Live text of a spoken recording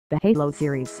The Halo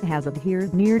series has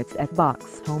adhered near its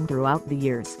Xbox home throughout the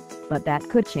years, but that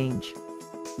could change.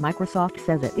 Microsoft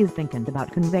says it is thinking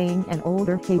about conveying an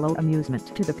older Halo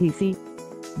amusement to the PC.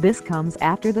 This comes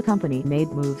after the company made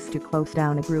moves to close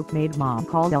down a group-made MOD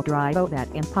called ElDewrito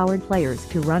that empowered players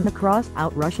to run across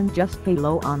Russian just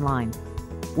Halo Online.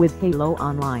 With Halo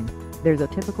Online, there's a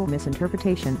typical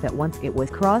misinterpretation that once it was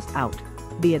crossed out,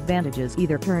 the advantages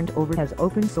either turned over as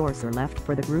open source or left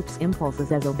for the group's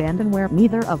impulses as abandonware,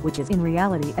 neither of which is in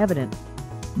reality evident.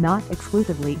 Not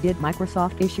exclusively did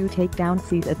Microsoft issue takedown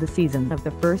Cs at the season of the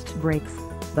first breaks,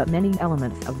 but many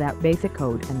elements of that basic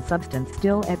code and substance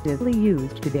still actively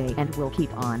used today and will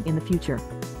keep on in the future.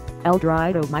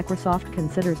 ElDewrito Microsoft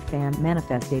considers fan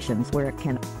manifestations where it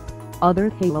can. Other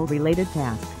Halo-related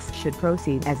tasks should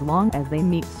proceed as long as they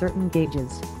meet certain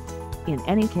gauges. In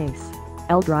any case,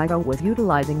 ElDewrito was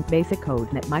utilizing basic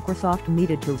code that Microsoft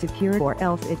needed to secure, or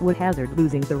else it would hazard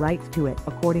losing the rights to it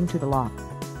according to the law.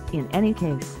 In any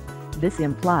case, this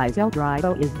implies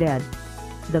ElDewrito is dead.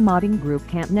 The modding group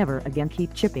can't never again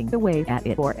keep chipping away at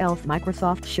it, or else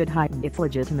Microsoft should heighten its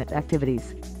legitimate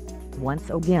activities. Once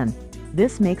again,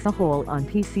 this makes a hole on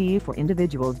PC for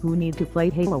individuals who need to play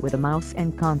Halo with a mouse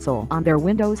and console on their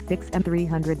Windows 6, and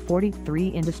 343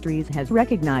 Industries has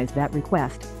recognized that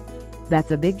request.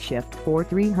 That's a big shift for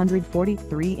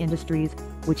 343 Industries,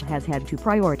 which has had to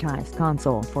prioritize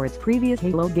console for its previous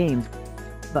Halo games.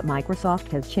 But Microsoft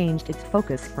has changed its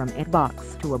focus from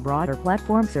Xbox to a broader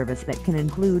platform service that can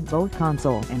include both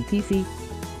console and PC.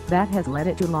 That has led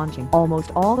it to launching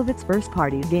almost all of its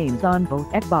first-party games on both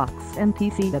Xbox and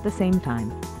PC at the same time.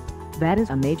 That is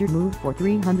a major move for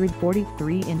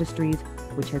 343 Industries,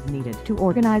 which has needed to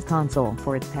organize console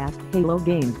for its past Halo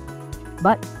games.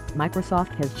 But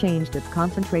Microsoft has changed its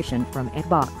concentration from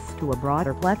Xbox to a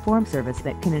broader platform service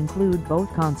that can include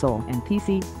both console and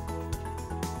PC.